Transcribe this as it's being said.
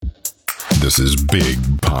This is Big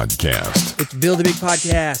Podcast. It's Build a Big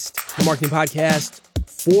Podcast, the marketing podcast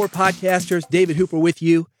for podcasters. David Hooper with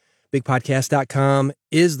you. BigPodcast.com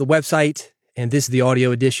is the website, and this is the audio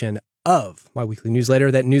edition of my weekly newsletter.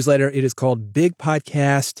 That newsletter, it is called Big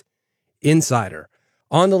Podcast Insider.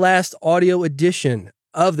 On the last audio edition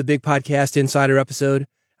of the Big Podcast Insider episode,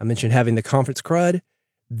 I mentioned having the conference crud.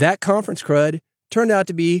 That conference crud turned out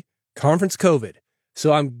to be conference COVID.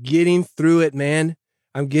 So I'm getting through it, man.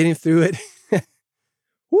 I'm getting through it.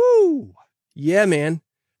 Woo! Yeah, man.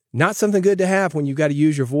 Not something good to have when you've got to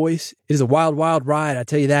use your voice. It is a wild, wild ride, I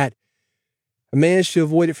tell you that. I managed to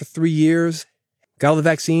avoid it for 3 years. Got all the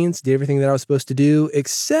vaccines, did everything that I was supposed to do,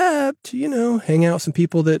 except, hang out with some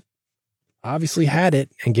people that obviously had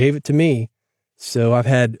it and gave it to me. So I've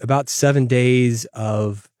had about 7 days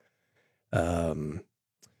of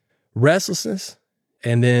restlessness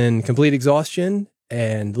and then complete exhaustion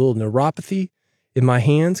and a little neuropathy in my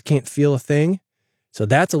hands. Can't feel a thing. So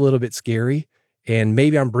that's a little bit scary. And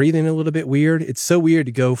maybe I'm breathing a little bit weird. It's so weird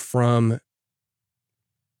to go from,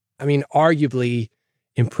 arguably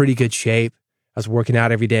in pretty good shape. I was working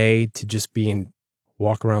out every day to just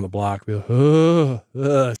walk around the block.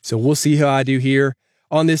 So we'll see how I do here.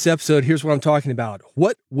 On this episode, here's what I'm talking about.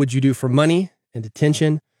 What would you do for money and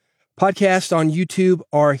attention? Podcasts on YouTube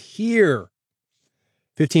are here.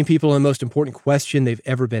 15 people on the most important question they've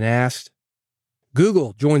ever been asked.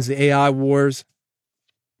 Google joins the AI wars.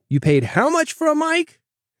 You paid how much for a mic?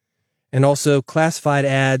 And also classified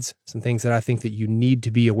ads, some things that I think that you need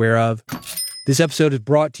to be aware of. This episode is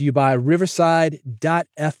brought to you by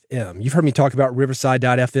Riverside.fm. You've heard me talk about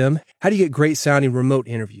Riverside.fm. How do you get great sounding remote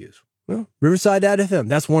interviews? Well, Riverside.fm,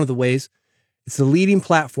 that's one of the ways. It's the leading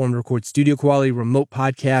platform to record studio quality remote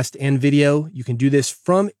podcast and video. You can do this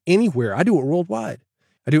from anywhere. I do it worldwide.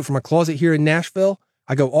 I do it from my closet here in Nashville.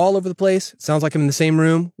 I go all over the place. It sounds like I'm in the same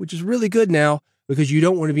room, which is really good now because you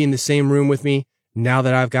don't want to be in the same room with me now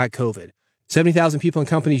that I've got COVID. 70,000 people and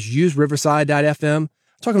companies use Riverside.fm. I'm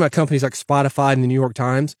talking about companies like Spotify and the New York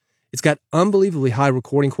Times. It's got unbelievably high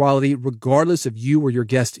recording quality, regardless of you or your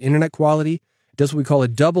guest's internet quality. It does what we call a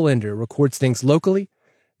double ender, records things locally.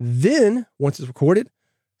 Then, once it's recorded,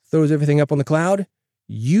 throws everything up on the cloud.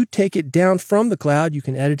 You take it down from the cloud. You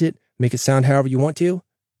can edit it, make it sound however you want to.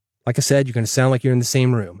 Like I said, you're going to sound like you're in the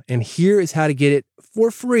same room. And here is how to get it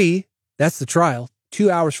for free. That's the trial.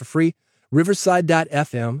 2 hours for free.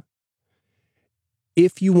 Riverside.fm.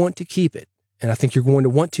 If you want to keep it, and I think you're going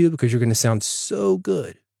to want to because you're going to sound so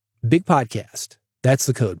good. Big Podcast. That's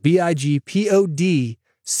the code.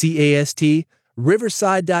 BIGPODCAST.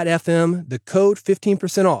 Riverside.fm. The code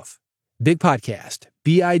 15% off. Big Podcast.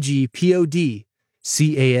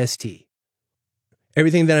 BIGPODCAST.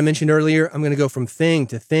 Everything that I mentioned earlier, I'm going to go from thing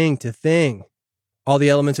to thing to thing. All the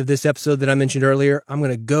elements of this episode that I mentioned earlier, I'm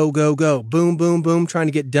going to go. Boom, boom, boom. Trying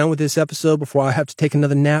to get done with this episode before I have to take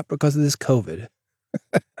another nap because of this COVID.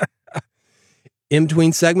 In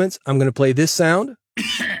between segments, I'm going to play this sound.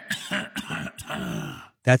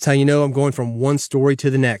 That's how you know I'm going from one story to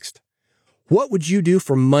the next. What would you do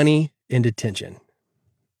for money and attention?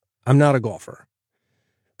 I'm not a golfer,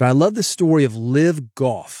 but I love the story of Live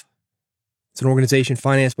Golf. It's an organization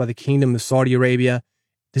financed by the Kingdom of Saudi Arabia.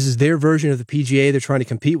 This is their version of the PGA. They're trying to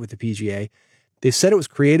compete with the PGA. They said it was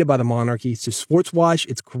created by the monarchy to sports wash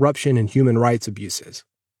its corruption and human rights abuses.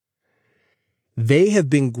 They have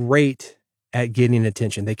been great at getting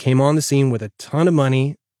attention. They came on the scene with a ton of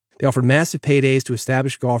money. They offered massive paydays to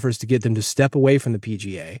established golfers to get them to step away from the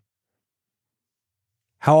PGA.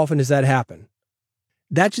 How often does that happen?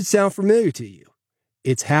 That should sound familiar to you.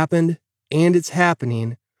 It's happened and it's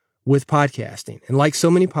happening with podcasting. And like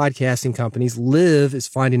so many podcasting companies, Live is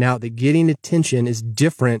finding out that getting attention is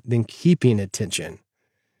different than keeping attention.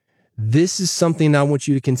 This is something I want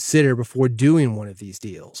you to consider before doing one of these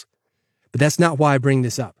deals. But that's not why I bring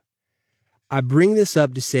this up. I bring this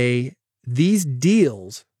up to say these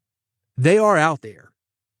deals, they are out there.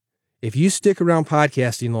 If you stick around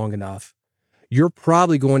podcasting long enough, you're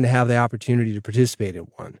probably going to have the opportunity to participate in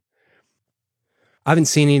one. I haven't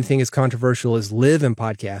seen anything as controversial as Live in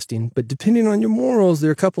podcasting, but depending on your morals,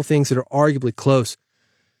 there are a couple things that are arguably close.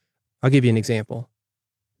 I'll give you an example.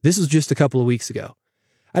 This was just a couple of weeks ago.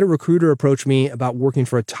 I had a recruiter approach me about working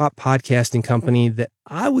for a top podcasting company that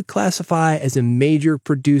I would classify as a major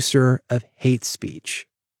producer of hate speech.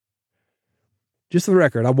 Just for the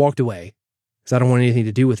record, I walked away because I don't want anything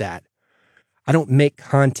to do with that. I don't make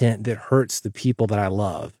content that hurts the people that I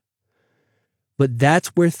love. But that's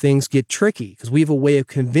where things get tricky because we have a way of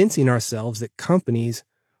convincing ourselves that companies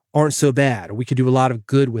aren't so bad or we could do a lot of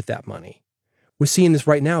good with that money. We're seeing this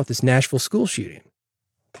right now with this Nashville school shooting.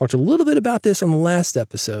 Talked a little bit about this on the last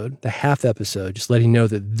episode, the half episode, just letting you know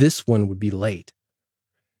that this one would be late.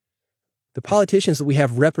 The politicians that we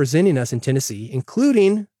have representing us in Tennessee,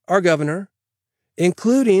 including our governor,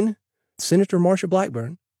 including Senator Marsha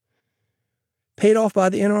Blackburn, paid off by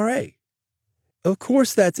the NRA. Of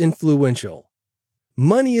course, that's influential.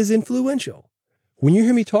 Money is influential. When you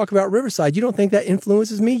hear me talk about Riverside, you don't think that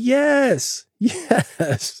influences me? Yes.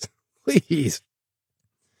 Yes. Please.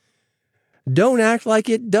 Don't act like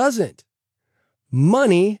it doesn't.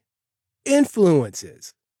 Money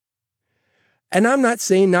influences. And I'm not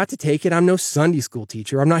saying not to take it. I'm no Sunday school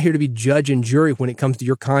teacher. I'm not here to be judge and jury when it comes to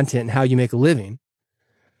your content and how you make a living.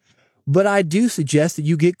 But I do suggest that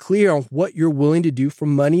you get clear on what you're willing to do for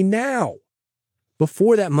money now,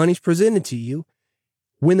 before that money's presented to you.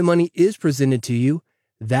 When the money is presented to you,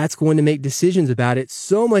 that's going to make decisions about it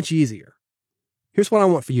so much easier. Here's what I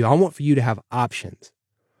want for you. I want for you to have options.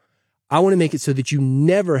 I want to make it so that you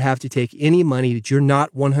never have to take any money that you're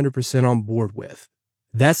not 100% on board with.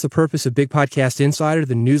 That's the purpose of Big Podcast Insider,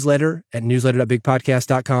 the newsletter at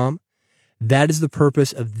newsletter.bigpodcast.com. That is the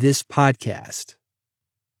purpose of this podcast.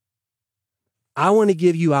 I want to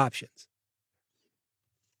give you options.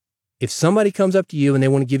 If somebody comes up to you and they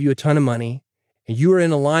want to give you a ton of money and you are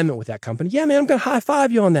in alignment with that company, yeah, man, I'm going to high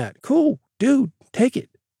five you on that. Cool, dude, take it.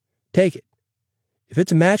 Take it. If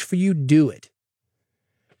it's a match for you, do it.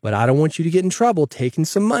 But I don't want you to get in trouble taking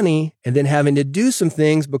some money and then having to do some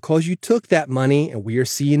things because you took that money. And we are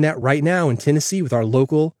seeing that right now in Tennessee with our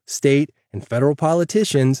local, state, and federal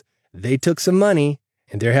politicians. They took some money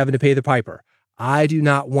and they're having to pay the piper. I do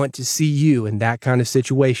not want to see you in that kind of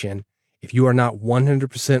situation if you are not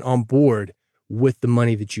 100% on board with the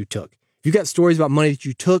money that you took. If you've got stories about money that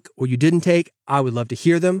you took or you didn't take, I would love to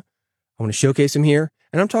hear them. I want to showcase them here.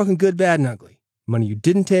 And I'm talking good, bad, and ugly. Money you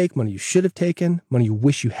didn't take, money you should have taken, money you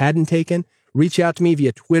wish you hadn't taken. Reach out to me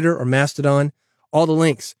via Twitter or Mastodon. All the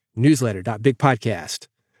links,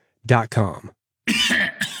 newsletter.bigpodcast.com.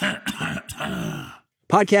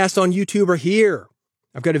 Podcasts on YouTube are here.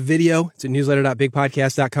 I've got a video. It's at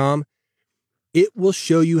newsletter.bigpodcast.com. It will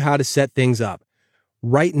show you how to set things up.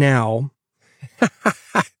 Right now, I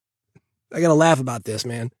got to laugh about this,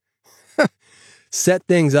 man. Set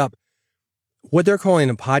things up. What they're calling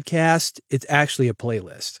a podcast, it's actually a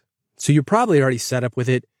playlist. So you're probably already set up with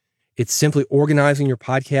it. It's simply organizing your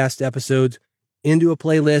podcast episodes into a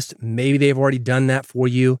playlist. Maybe they've already done that for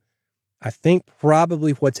you. I think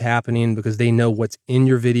probably what's happening, because they know what's in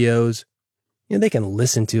your videos, they can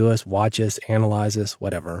listen to us, watch us, analyze us,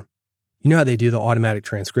 whatever. You know how they do the automatic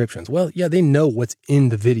transcriptions? Well, yeah, they know what's in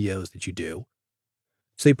the videos that you do.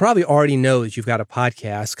 So they probably already know that you've got a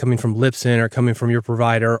podcast coming from Libsyn or coming from your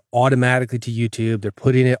provider automatically to YouTube. They're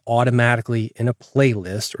putting it automatically in a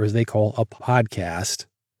playlist, or as they call a podcast.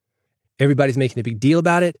 Everybody's making a big deal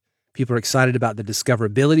about it. People are excited about the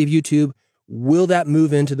discoverability of YouTube. Will that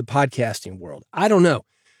move into the podcasting world? I don't know.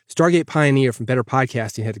 Stargate Pioneer from Better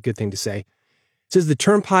Podcasting had a good thing to say. It says the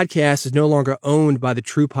term podcast is no longer owned by the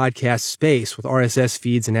true podcast space with RSS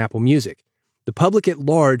feeds and Apple Music. The public at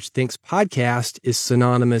large thinks podcast is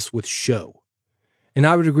synonymous with show. And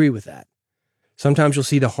I would agree with that. Sometimes you'll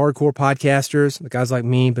see the hardcore podcasters, the guys like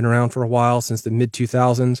me, been around for a while, since the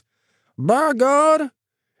mid-2000s. By God,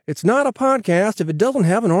 it's not a podcast if it doesn't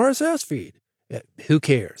have an RSS feed. Who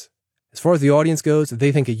cares? As far as the audience goes, if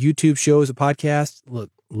they think a YouTube show is a podcast,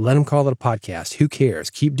 look, let them call it a podcast. Who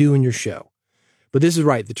cares? Keep doing your show. But this is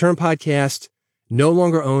right. The term podcast, no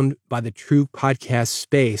longer owned by the true podcast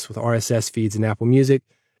space with RSS feeds and Apple Music.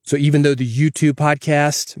 So even though the YouTube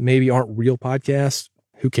podcasts maybe aren't real podcasts,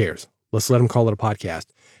 who cares? Let's let them call it a podcast.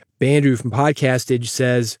 Bandrew from Podcastage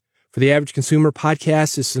says, for the average consumer,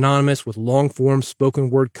 podcast is synonymous with long-form spoken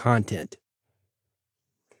word content.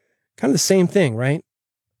 Kind of the same thing, right?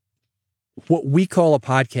 What we call a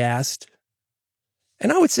podcast,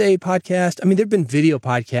 and I would say podcast, there have been video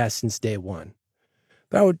podcasts since day one,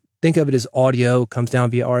 but I would think of it as audio, comes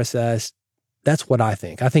down via RSS. That's what I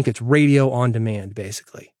think. I think it's radio on demand,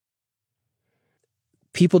 basically.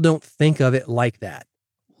 People don't think of it like that.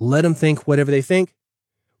 Let them think whatever they think.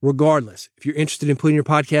 Regardless, if you're interested in putting your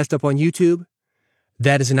podcast up on YouTube,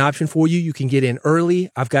 that is an option for you. You can get in early.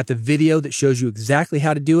 I've got the video that shows you exactly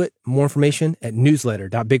how to do it. More information at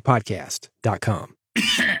newsletter.bigpodcast.com.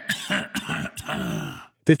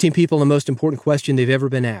 15 people, the most important question they've ever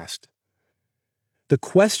been asked. The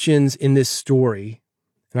questions in this story,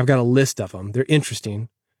 and I've got a list of them, they're interesting.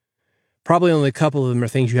 Probably only a couple of them are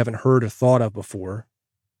things you haven't heard or thought of before.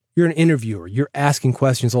 You're an interviewer. You're asking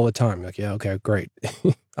questions all the time. You're like, yeah, okay, great.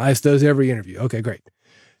 I ask those every interview. Okay, great.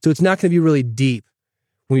 So it's not going to be really deep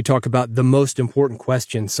when you talk about the most important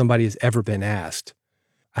question somebody has ever been asked.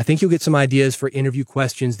 I think you'll get some ideas for interview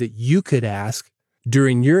questions that you could ask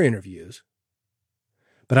during your interviews.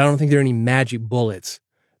 But I don't think there are any magic bullets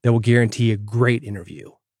that will guarantee a great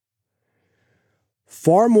interview.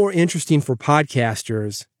 Far more interesting for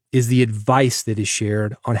podcasters is the advice that is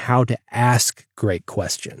shared on how to ask great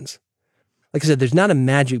questions. Like I said, there's not a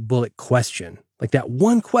magic bullet question. Like that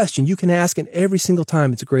one question you can ask, and every single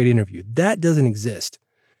time it's a great interview. That doesn't exist.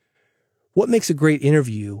 What makes a great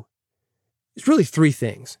interview is really three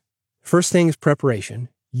things. First thing is preparation.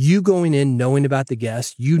 You going in knowing about the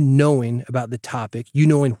guest, you knowing about the topic, you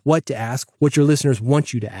knowing what to ask, what your listeners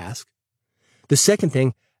want you to ask. The second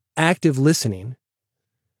thing, active listening.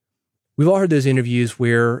 We've all heard those interviews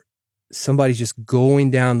where somebody's just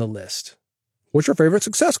going down the list. What's your favorite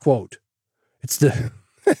success quote? It's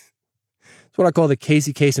what I call the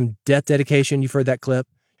Casey Kasem death dedication. You've heard that clip.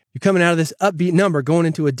 You're coming out of this upbeat number, going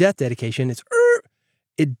into a death dedication.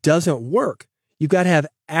 It doesn't work. You've got to have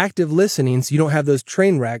active listening so you don't have those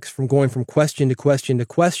train wrecks from going from question to question to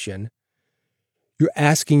question. You're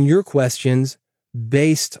asking your questions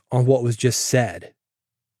based on what was just said,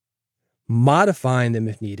 modifying them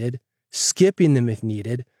if needed, skipping them if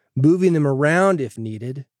needed, moving them around if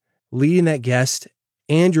needed, leading that guest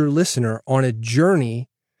and your listener on a journey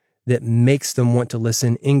that makes them want to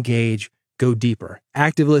listen, engage, go deeper.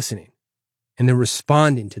 Active listening, and then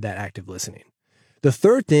responding to that active listening. The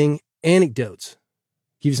third thing, anecdotes.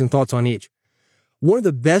 Give you some thoughts on each. One of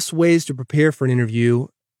the best ways to prepare for an interview,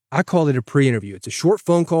 I call it a pre-interview. It's a short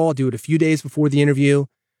phone call. I'll do it a few days before the interview.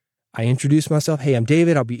 I introduce myself. Hey, I'm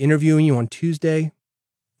David. I'll be interviewing you on Tuesday.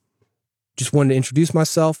 Just wanted to introduce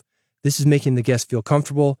myself. This is making the guest feel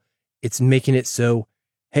comfortable. It's making it so,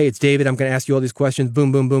 hey, it's David. I'm going to ask you all these questions.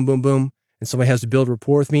 Boom, boom, boom, boom, boom. And somebody has to build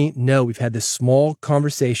rapport with me. No, we've had this small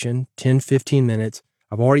conversation, 10, 15 minutes.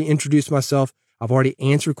 I've already introduced myself. I've already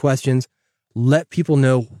answered questions. Let people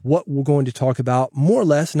know what we're going to talk about, more or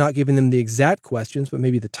less, not giving them the exact questions, but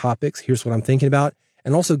maybe the topics. Here's what I'm thinking about.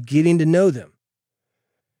 And also getting to know them,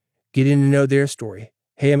 getting to know their story.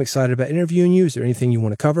 Hey, I'm excited about interviewing you. Is there anything you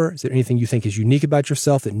want to cover? Is there anything you think is unique about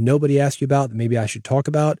yourself that nobody asked you about that maybe I should talk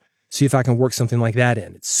about? See if I can work something like that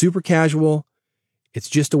in. It's super casual. It's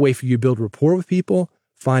just a way for you to build rapport with people,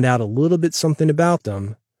 find out a little bit something about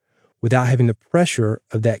them without having the pressure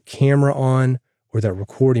of that camera on or that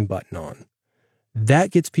recording button on.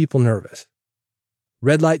 That gets people nervous.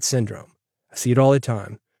 Red light syndrome. I see it all the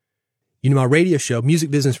time. You know, my radio show,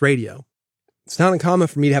 Music Business Radio, it's not uncommon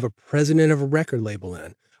for me to have a president of a record label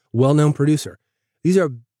in, well-known producer. These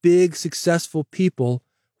are big, successful people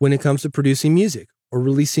when it comes to producing music or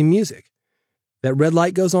releasing music. That red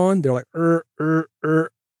light goes on, they're like, And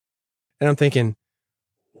I'm thinking,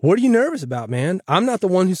 what are you nervous about, man? I'm not the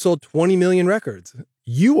one who sold 20 million records.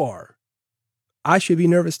 You are. I should be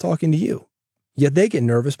nervous talking to you. Yet they get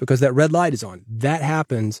nervous because that red light is on. That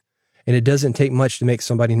happens, and it doesn't take much to make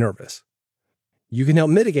somebody nervous. You can help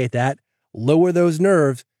mitigate that, lower those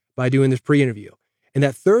nerves by doing this pre-interview. And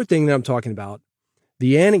that third thing that I'm talking about,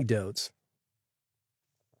 the anecdotes,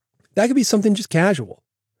 that could be something just casual.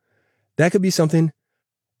 That could be something,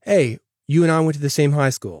 hey, you and I went to the same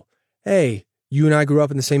high school. Hey, you and I grew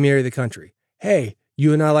up in the same area of the country. Hey,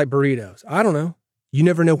 you and I like burritos. I don't know. You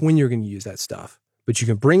never know when you're going to use that stuff, but you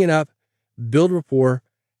can bring it up, build rapport,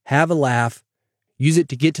 have a laugh, use it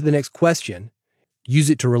to get to the next question, use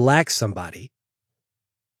it to relax somebody.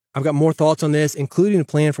 I've got more thoughts on this, including a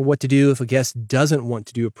plan for what to do if a guest doesn't want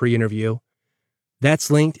to do a pre-interview.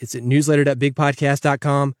 That's linked. It's at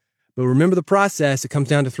newsletter.bigpodcast.com. But remember the process. It comes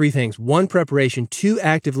down to three things. 1, preparation. 2,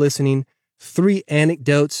 active listening. 3,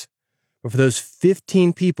 anecdotes. But for those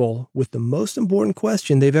 15 people with the most important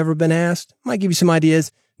question they've ever been asked, might give you some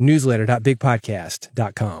ideas.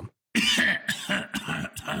 Newsletter.bigpodcast.com.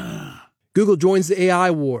 Google joins the AI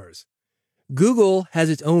wars. Google has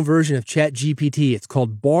its own version of ChatGPT. It's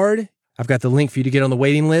called Bard. I've got the link for you to get on the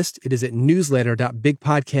waiting list. It is at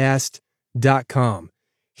newsletter.bigpodcast.com.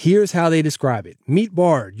 Here's how they describe it. Meet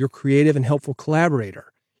Bard, your creative and helpful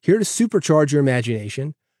collaborator, here to supercharge your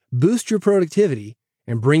imagination, boost your productivity,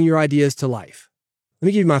 and bring your ideas to life. Let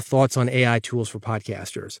me give you my thoughts on AI tools for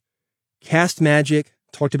podcasters. Cast Magic,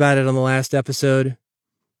 talked about it on the last episode.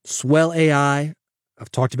 Swell AI,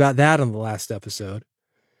 I've talked about that on the last episode.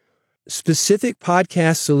 Specific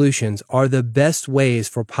podcast solutions are the best ways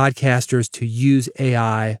for podcasters to use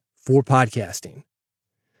AI for podcasting.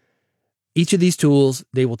 Each of these tools,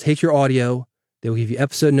 they will take your audio, they will give you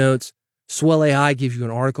episode notes. Swell AI gives you an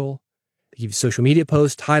article, they give you social media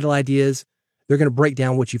posts, title ideas. They're going to break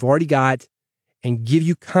down what you've already got and give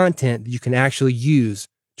you content that you can actually use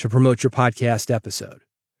to promote your podcast episode.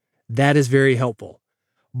 That is very helpful.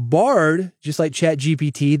 Bard, just like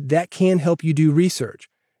ChatGPT, that can help you do research.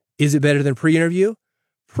 Is it better than pre-interview?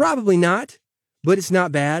 Probably not, but it's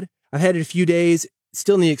not bad. I've had it a few days,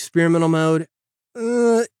 still in the experimental mode.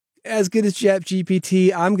 As good as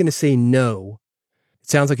ChatGPT, I'm going to say no. It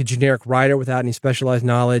sounds like a generic writer without any specialized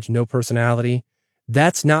knowledge, no personality.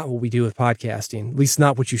 That's not what we do with podcasting, at least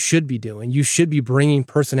not what you should be doing. You should be bringing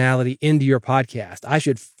personality into your podcast. I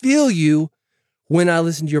should feel you when I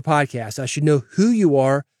listen to your podcast. I should know who you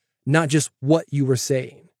are, not just what you were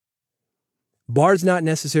saying. Bard's not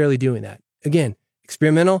necessarily doing that. Again,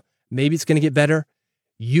 experimental, maybe it's going to get better.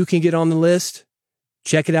 You can get on the list.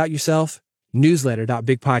 Check it out yourself.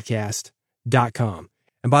 Newsletter.bigpodcast.com.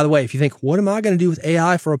 And by the way, if you think, what am I going to do with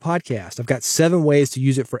AI for a podcast? I've got 7 ways to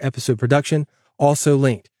use it for episode production, also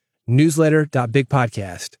linked.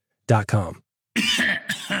 Newsletter.bigpodcast.com.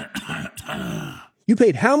 You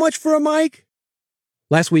paid how much for a mic?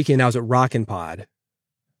 Last weekend, I was at Rockin' Pod.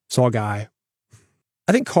 Saw a guy.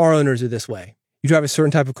 I think car owners are this way. You drive a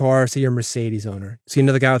certain type of car, say you're a Mercedes owner. See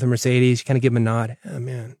another guy with a Mercedes, you kind of give him a nod. Oh,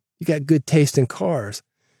 man, you got good taste in cars.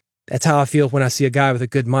 That's how I feel when I see a guy with a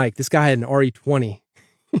good mic. This guy had an RE20.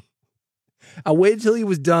 I waited till he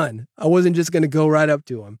was done. I wasn't just going to go right up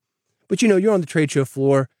to him. But you're on the trade show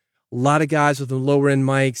floor. A lot of guys with the lower end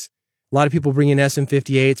mics. A lot of people bring in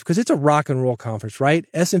SM58s because it's a rock and roll conference, right?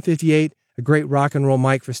 SM58, a great rock and roll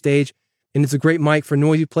mic for stage. And it's a great mic for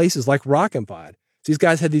noisy places like Rockin' Pod. So these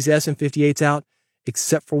guys had these SM58s out,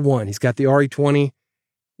 except for one. He's got the RE20.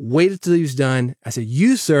 Waited till he was done. I said,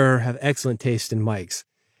 you, sir, have excellent taste in mics.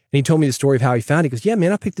 And he told me the story of how he found it. He goes, yeah,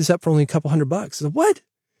 man, I picked this up for only a couple $100. I said, what?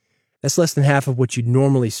 That's less than half of what you'd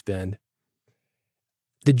normally spend.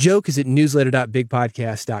 The joke is at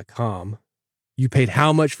newsletter.bigpodcast.com. You paid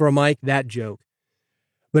how much for a mic? That joke.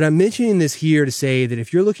 But I'm mentioning this here to say that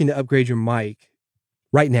if you're looking to upgrade your mic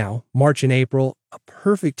right now, March and April, a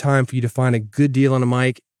perfect time for you to find a good deal on a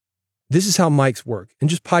mic. This is how mics work and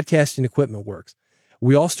just podcasting equipment works.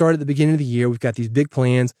 We all start at the beginning of the year. We've got these big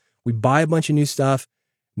plans. We buy a bunch of new stuff.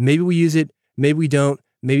 Maybe we use it. Maybe we don't.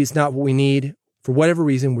 Maybe it's not what we need. For whatever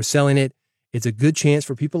reason, we're selling it. It's a good chance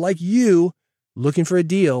for people like you looking for a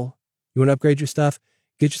deal. You want to upgrade your stuff?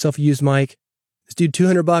 Get yourself a used mic. This dude,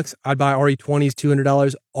 $200. I'd buy RE20s,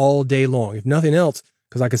 $200 all day long. If nothing else,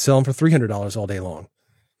 because I could sell them for $300 all day long.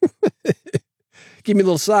 Give me a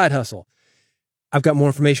little side hustle. I've got more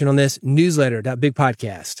information on this.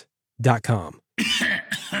 Newsletter.bigpodcast.com.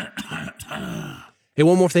 Hey,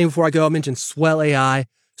 one more thing before I go. I'll mention Swell AI.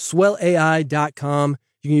 SwellAI.com.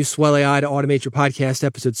 You can use Swell AI to automate your podcast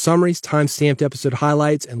episode summaries, time-stamped episode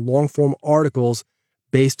highlights, and long-form articles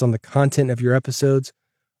based on the content of your episodes.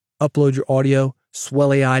 Upload your audio.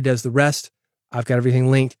 Swell AI does the rest. I've got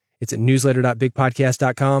everything linked. It's at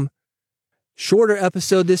newsletter.bigpodcast.com. Shorter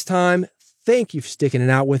episode this time. Thank you for sticking it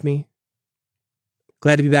out with me.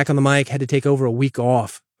 Glad to be back on the mic. Had to take over a week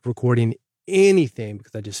off recording anything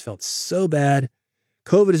because I just felt so bad.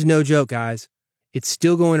 COVID is no joke, guys. It's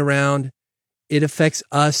still going around. It affects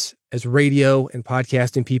us as radio and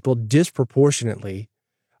podcasting people disproportionately.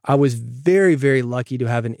 I was very, very lucky to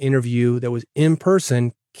have an interview that was in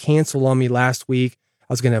person cancel on me last week. I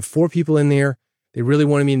was going to have 4 people in there. They really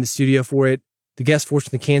wanted me in the studio for it. The guest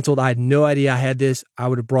fortunately canceled. I had no idea I had this. I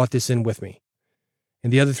would have brought this in with me.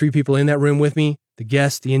 And the other 3 people in that room with me, the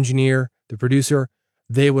guest, the engineer, the producer,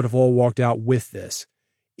 they would have all walked out with this.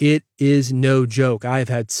 It is no joke. I have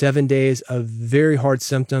had 7 days of very hard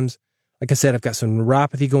symptoms. Like I said, I've got some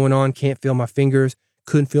neuropathy going on. Can't feel my fingers.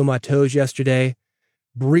 Couldn't feel my toes yesterday.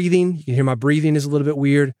 Breathing. You can hear my breathing is a little bit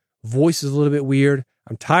weird. Voice is a little bit weird.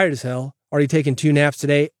 I'm tired as hell. Already taken 2 naps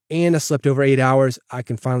today and I slept over 8 hours. I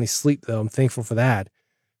can finally sleep though. I'm thankful for that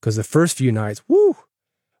because the first few nights,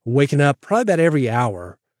 waking up probably about every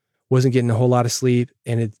hour, wasn't getting a whole lot of sleep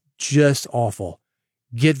and it's just awful.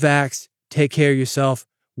 Get vaxxed, take care of yourself,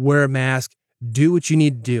 wear a mask, do what you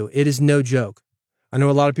need to do. It is no joke. I know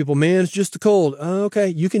a lot of people, man, it's just a cold. Oh, okay.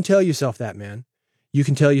 You can tell yourself that, man. You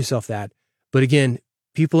can tell yourself that. But again,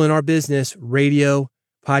 people in our business, radio,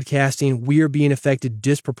 podcasting, we are being affected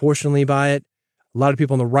disproportionately by it. A lot of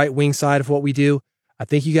people on the right wing side of what we do. I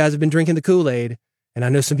think you guys have been drinking the Kool-Aid, and I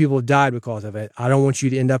know some people have died because of it. I don't want you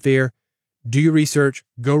to end up there. Do your research,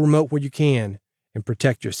 go remote where you can, and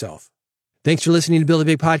protect yourself. Thanks for listening to Build a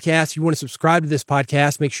Big Podcast. If you want to subscribe to this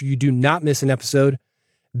podcast, make sure you do not miss an episode.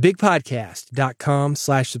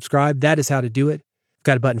 Bigpodcast.com/subscribe. That is how to do it.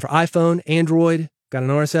 Got a button for iPhone, Android, got an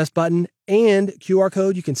RSS button, and QR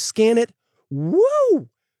code. You can scan it. Woo!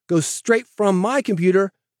 Goes straight from my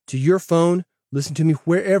computer to your phone. Listen to me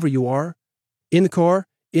wherever you are, in the car,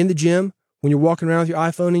 in the gym, when you're walking around with your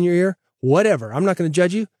iPhone in your ear, whatever. I'm not going to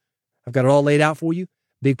judge you. I've got it all laid out for you.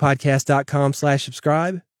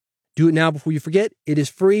 bigpodcast.com/subscribe. Do it now before you forget. It is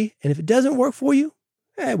free. And if it doesn't work for you,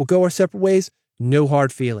 we'll go our separate ways. No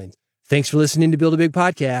hard feelings. Thanks for listening to Build a Big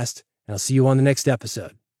Podcast, and I'll see you on the next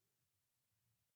episode.